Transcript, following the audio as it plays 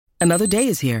Another day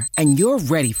is here, and you're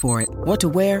ready for it. What to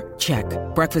wear? Check.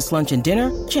 Breakfast, lunch, and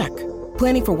dinner? Check.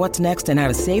 Planning for what's next and how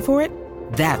to save for it?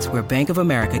 That's where Bank of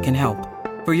America can help.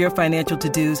 For your financial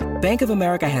to-dos, Bank of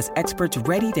America has experts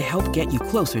ready to help get you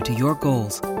closer to your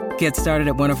goals. Get started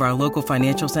at one of our local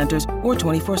financial centers or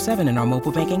 24/7 in our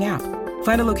mobile banking app.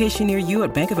 Find a location near you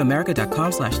at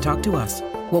bankofamerica.com/talktous.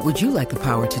 What would you like the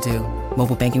power to do?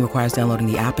 Mobile banking requires downloading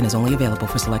the app and is only available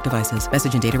for select devices.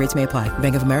 Message and data rates may apply.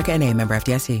 Bank of America N.A., member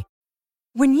FDIC.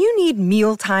 When you need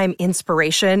mealtime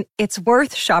inspiration, it's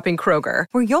worth shopping Kroger,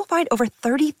 where you'll find over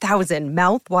 30,000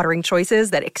 mouth-watering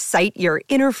choices that excite your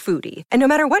inner foodie. And no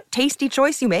matter what tasty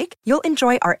choice you make, you'll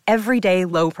enjoy our everyday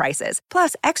low prices,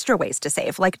 plus extra ways to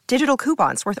save, like digital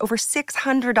coupons worth over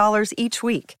 $600 each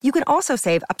week. You can also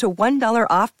save up to $1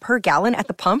 off per gallon at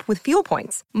the pump with fuel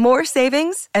points. More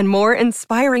savings and more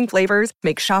inspiring flavors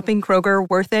make shopping Kroger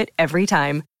worth it every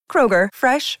time. Kroger,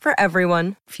 fresh for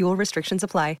everyone. Fuel restrictions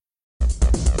apply.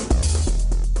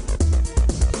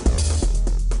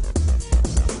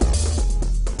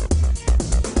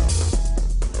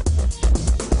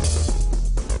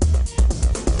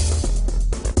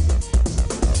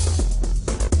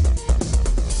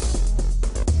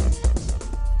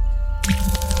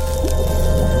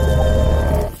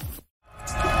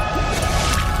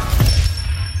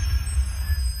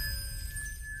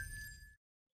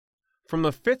 From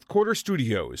the Fifth Quarter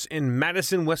Studios in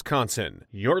Madison, Wisconsin,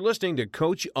 you're listening to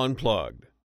Coach Unplugged.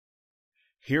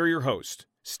 Here are your hosts,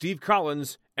 Steve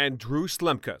Collins and Drew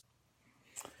Slemka.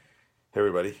 Hey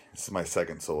everybody, this is my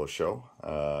second solo show,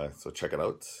 so check it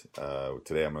out.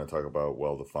 Today I'm going to talk about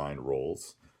well-defined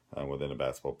roles within a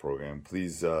basketball program.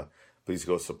 Please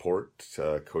go support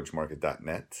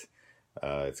coachmarket.net.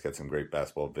 It's got some great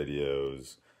basketball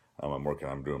videos.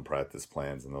 I'm doing practice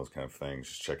plans and those kind of things.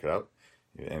 Just check it out.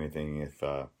 Anything, if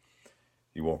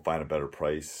you won't find a better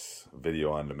price,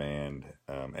 video on demand,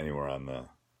 anywhere on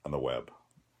the web.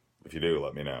 If you do,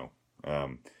 let me know.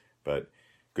 But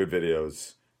good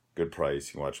videos, good price.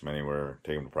 You can watch them anywhere.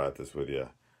 Take them to practice with you.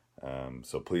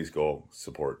 So please go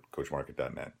support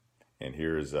coachmarket.net. And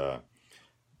here's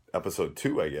episode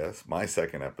 2, I guess, my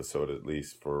second episode at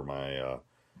least for my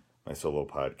my solo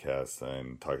podcast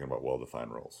and talking about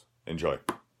well-defined roles. Enjoy.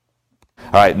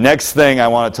 All right, next thing I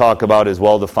want to talk about is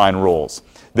well-defined roles.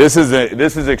 This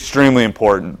is extremely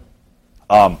important.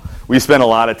 We spend a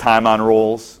lot of time on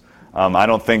roles. I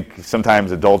don't think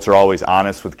sometimes adults are always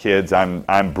honest with kids.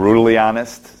 I'm brutally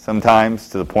honest sometimes,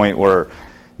 to the point where,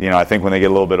 I think when they get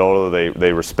a little bit older,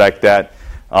 they respect that.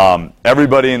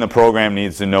 Everybody in the program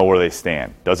needs to know where they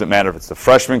stand. Doesn't matter if it's the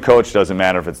freshman coach, doesn't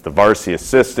matter if it's the varsity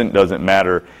assistant, doesn't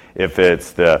matter if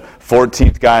it's the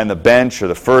 14th guy on the bench or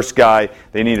the first guy.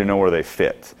 They need to know where they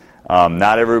fit.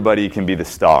 Not everybody can be the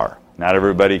star. Not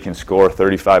everybody can score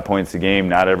 35 points a game.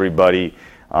 Not everybody,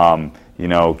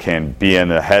 can be in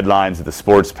the headlines of the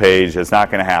sports page. It's not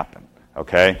going to happen,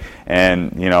 okay?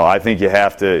 And, I think you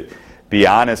have to be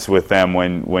honest with them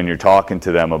when you're talking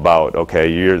to them about,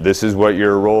 okay, this is what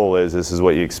your role is, this is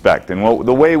what you expect. And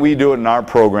the way we do it in our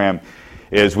program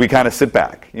is we kind of sit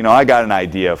back. I got an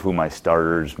idea of who my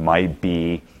starters might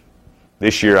be.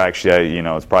 This year, actually,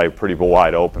 it's probably pretty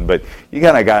wide open, but you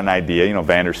kind of got an idea.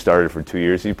 Vander started for 2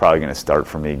 years. He's probably going to start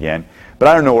for me again. But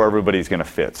I don't know where everybody's going to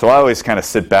fit. So I always kind of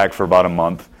sit back for about a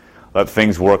month, let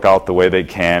things work out the way they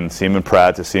can, see them in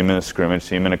practice, see them in a scrimmage,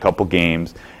 see them in a couple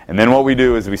games. And then what we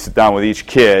do is we sit down with each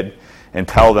kid and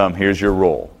tell them, here's your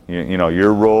role.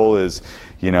 Your role is,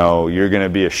 you're going to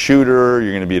be a shooter,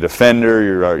 you're going to be a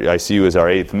defender. I see you as our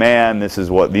 8th man. These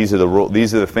are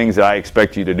the things that I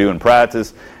expect you to do in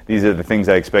practice. These are the things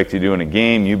I expect you to do in a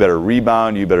game. You better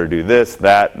rebound. You better do this,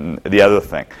 that, and the other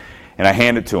thing. And I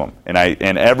hand it to them, and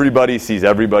everybody sees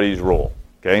everybody's role.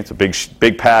 Okay, it's a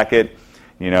big packet.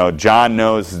 John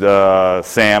knows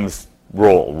Sam's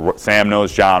role. Sam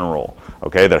knows John's role.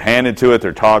 Okay, they're handed to it.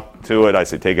 They're talked to it. I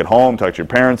say, take it home. Talk to your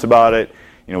parents about it.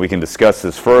 We can discuss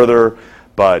this further.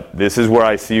 But this is where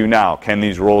I see you now. Can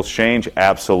these roles change?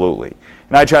 Absolutely.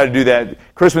 And I try to do that.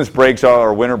 Christmas breaks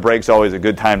or winter breaks always a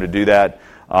good time to do that.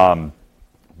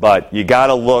 But you got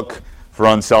to look for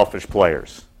unselfish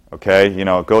players. Okay,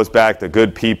 it goes back to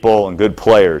good people and good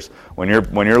players. When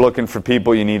you're looking for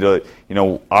people, you need to,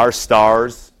 our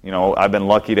stars. I've been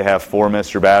lucky to have 4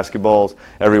 Mr. Basketballs.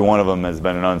 Every one of them has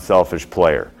been an unselfish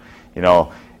player.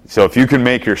 So if you can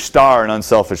make your star an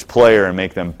unselfish player and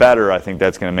make them better, I think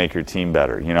that's going to make your team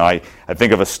better. I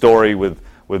think of a story with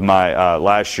my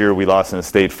last year. We lost in the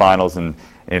state finals in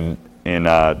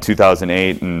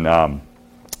 2008, and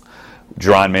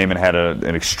Jerron Mayman had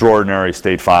an extraordinary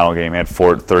state final game. He had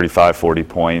 35, 40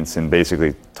 points, and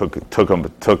basically took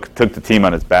the team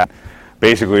on his back.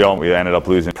 basically we ended up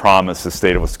losing. Promised the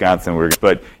state of Wisconsin,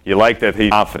 but you like that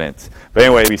he's confident. But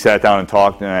anyway, we sat down and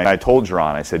talked, and I told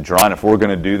Jaron, I said, Jaron, if we're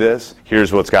going to do this,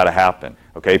 here's what's got to happen.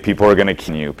 Okay, people are going to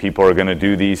kill you. People are going to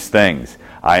do these things.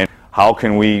 How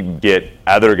can we get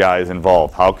other guys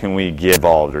involved? How can we get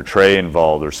involved, or Trey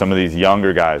involved, or some of these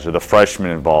younger guys, or the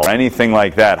freshmen involved, or anything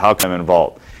like that? How can I'm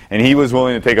involved? And he was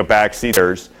willing to take a back seat.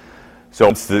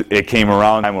 So it came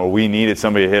around time where we needed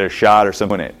somebody to hit a shot or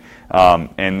something.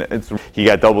 He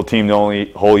got double teamed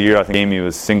the whole year. I think he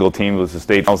was single teamed with the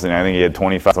state finals, and I think he had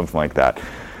 25, something like that.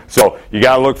 So you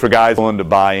got to look for guys willing to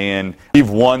buy in. We've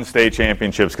won state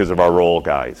championships because of our role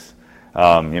guys.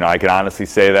 I can honestly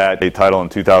say that. State title in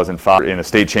 2005 in a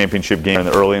state championship game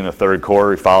early in the third quarter.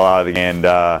 We foul out of the game,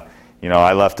 and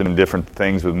I left them in different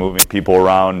things with moving people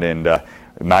around, and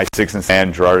my 6 and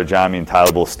 7, Gerard Ajami and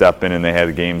Tyler will step in, and they had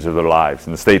the games of their lives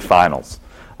in the state finals.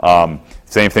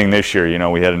 Same thing this year.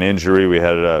 We had an injury. We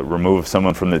had to remove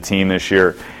someone from the team this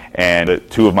year, and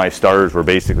 2 of my starters were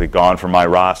basically gone from my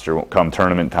roster come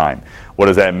tournament time. What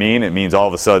does that mean? It means all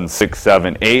of a sudden 6,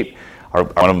 7, 8, a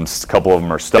couple of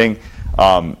them are studying.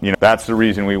 That's the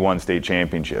reason we won state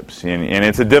championships, and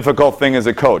it's a difficult thing as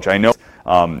a coach. I know.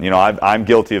 I'm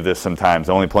guilty of this sometimes.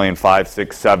 Only playing 5,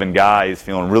 6, 7 guys,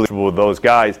 feeling really comfortable with those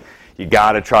guys. You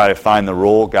got to try to find the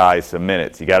role guys some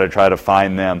minutes. You got to try to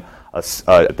find them.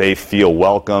 They feel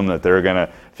welcome, that they're going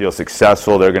to feel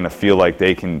successful. They're going to feel like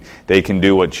they can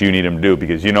do what you need them to do.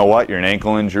 Because you know what? You're an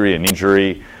ankle injury, an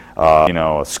injury,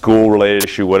 a school-related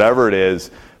issue, whatever it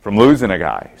is, from losing a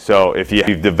guy. So if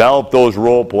you've developed those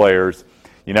role players,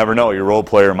 you never know. Your role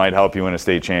player might help you win a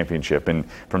state championship. And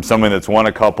from someone that's won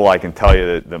a couple, I can tell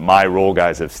you that my role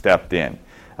guys have stepped in.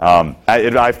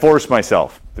 I forced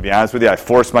myself, to be honest with you, I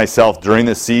forced myself during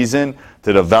the season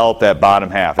to develop that bottom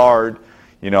half. Hard.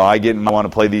 I want to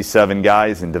play these 7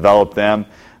 guys and develop them.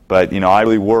 But, I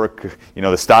really work,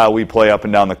 the style we play up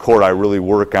and down the court, I really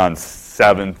work on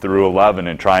 7 through 11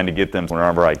 and trying to get them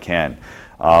wherever I can.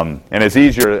 And it's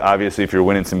easier, obviously, if you're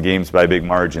winning some games by big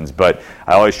margins. But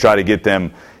I always try to get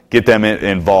them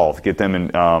involved, get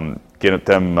them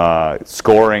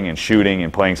scoring and shooting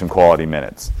and playing some quality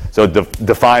minutes. So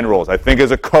define roles. I think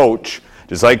as a coach,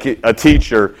 just like a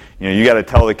teacher, you got to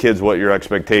tell the kids what your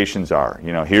expectations are.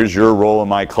 Here's your role in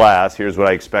my class. Here's what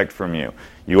I expect from you.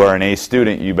 You are an A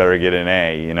student. You better get an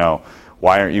A.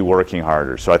 Why aren't you working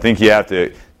harder? So I think you have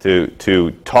to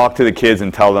talk to the kids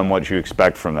and tell them what you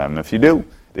expect from them. If you do,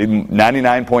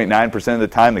 99.9% of the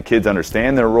time, the kids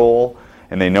understand their role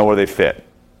and they know where they fit.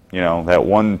 That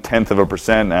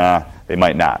 0.1%, they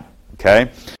might not. Okay?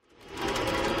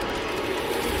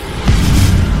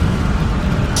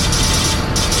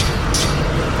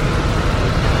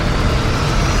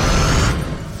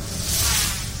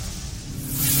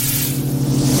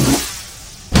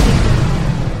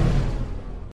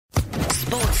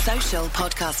 Sports Social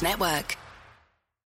Podcast Network.